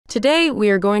Today, we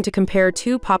are going to compare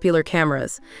two popular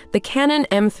cameras, the Canon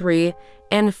M3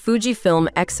 and Fujifilm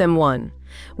X-M1.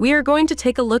 We are going to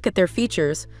take a look at their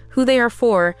features, who they are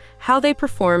for, how they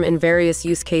perform in various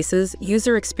use cases,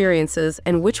 user experiences,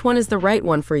 and which one is the right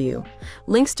one for you.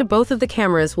 Links to both of the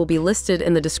cameras will be listed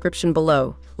in the description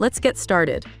below. Let's get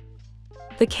started.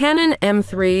 The Canon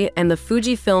M3 and the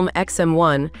Fujifilm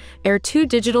X-M1 are two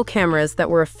digital cameras that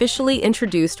were officially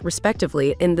introduced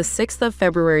respectively in the 6th of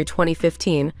February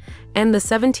 2015 and the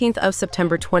 17th of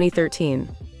September 2013.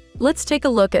 Let's take a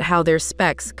look at how their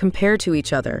specs compare to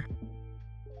each other.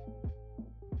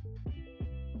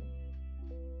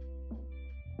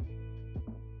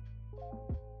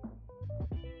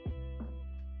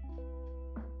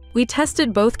 We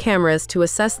tested both cameras to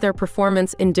assess their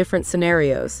performance in different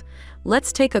scenarios.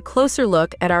 Let's take a closer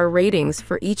look at our ratings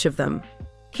for each of them.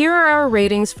 Here are our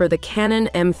ratings for the Canon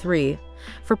M3.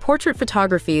 For portrait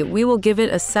photography, we will give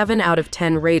it a 7 out of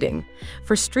 10 rating.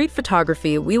 For street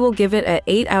photography, we will give it an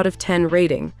 8 out of 10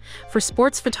 rating. For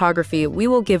sports photography, we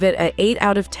will give it an 8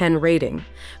 out of 10 rating.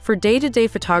 For day-to-day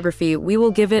photography, we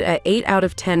will give it an 8 out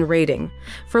of 10 rating.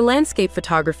 For landscape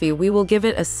photography, we will give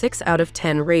it a 6 out of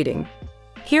 10 rating.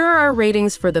 Here are our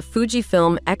ratings for the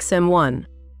Fujifilm X-M1.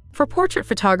 For portrait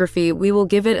photography, we will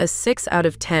give it a 6 out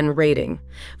of 10 rating.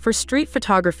 For street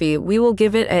photography, we will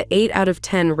give it an 8 out of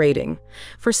 10 rating.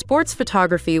 For sports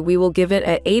photography, we will give it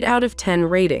an 8 out of 10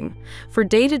 rating. For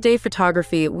day-to-day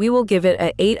photography, we will give it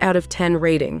an 8 out of 10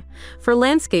 rating. For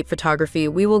landscape photography,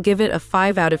 we will give it a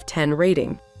 5 out of 10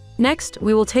 rating. Next,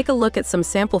 we will take a look at some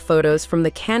sample photos from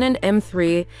the Canon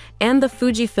M3 and the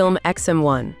Fujifilm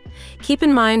X-M1. Keep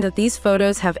in mind that these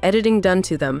photos have editing done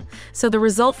to them, so the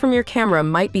result from your camera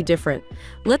might be different.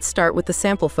 Let's start with the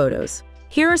sample photos.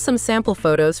 Here are some sample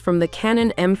photos from the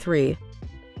Canon M3.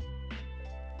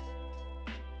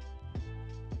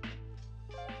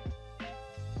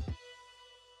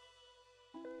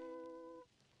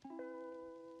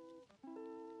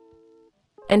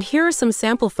 And here are some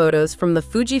sample photos from the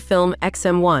Fujifilm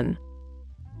X-M1.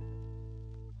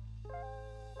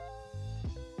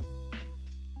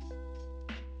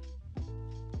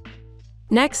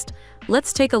 Next,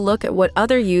 let's take a look at what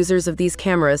other users of these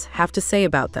cameras have to say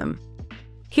about them.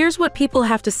 Here's what people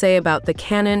have to say about the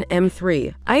Canon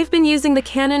M3. I have been using the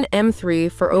Canon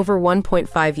M3 for over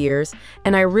 1.5 years,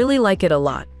 and I really like it a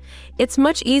lot. It's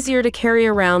much easier to carry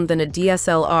around than a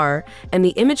DSLR, and the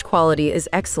image quality is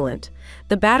excellent.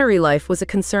 The battery life was a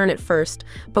concern at first,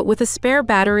 but with a spare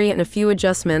battery and a few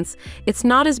adjustments, it's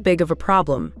not as big of a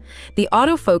problem. The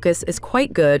autofocus is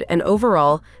quite good, and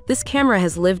overall, this camera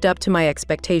has lived up to my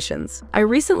expectations. I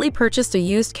recently purchased a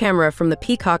used camera from the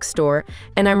Peacock store,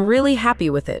 and I'm really happy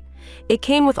with it. It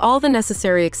came with all the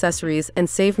necessary accessories and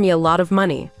saved me a lot of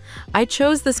money. I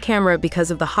chose this camera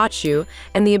because of the hot shoe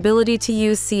and the ability to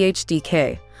use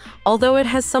CHDK. Although it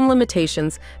has some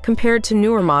limitations compared to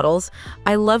newer models,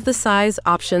 I love the size,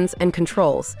 options, and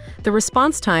controls. The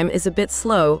response time is a bit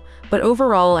slow, but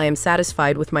overall I am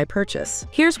satisfied with my purchase.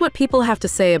 Here's what people have to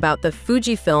say about the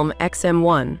Fujifilm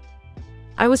X-M1.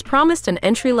 I was promised an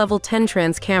entry-level 10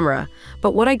 trans camera,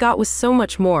 but what I got was so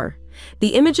much more.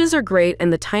 The images are great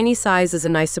and the tiny size is a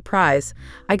nice surprise.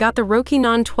 I got the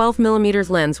Rokinon 12mm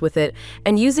lens with it,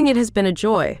 and using it has been a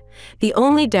joy. The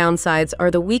only downsides are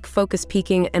the weak focus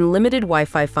peaking and limited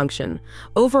Wi-Fi function.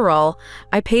 Overall,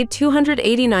 I paid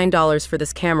 $289 for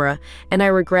this camera, and I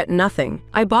regret nothing.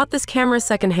 I bought this camera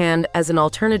secondhand as an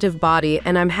alternative body,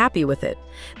 and I'm happy with it.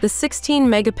 The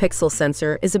 16-megapixel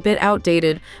sensor is a bit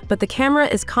outdated, but the camera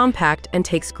is compact and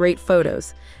takes great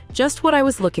photos. Just what I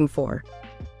was looking for.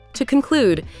 To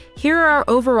conclude, here are our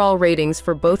overall ratings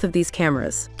for both of these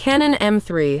cameras. Canon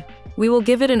M3, we will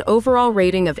give it an overall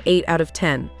rating of 8 out of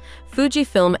 10.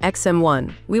 Fujifilm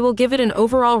X-M1, we will give it an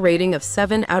overall rating of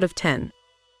 7 out of 10.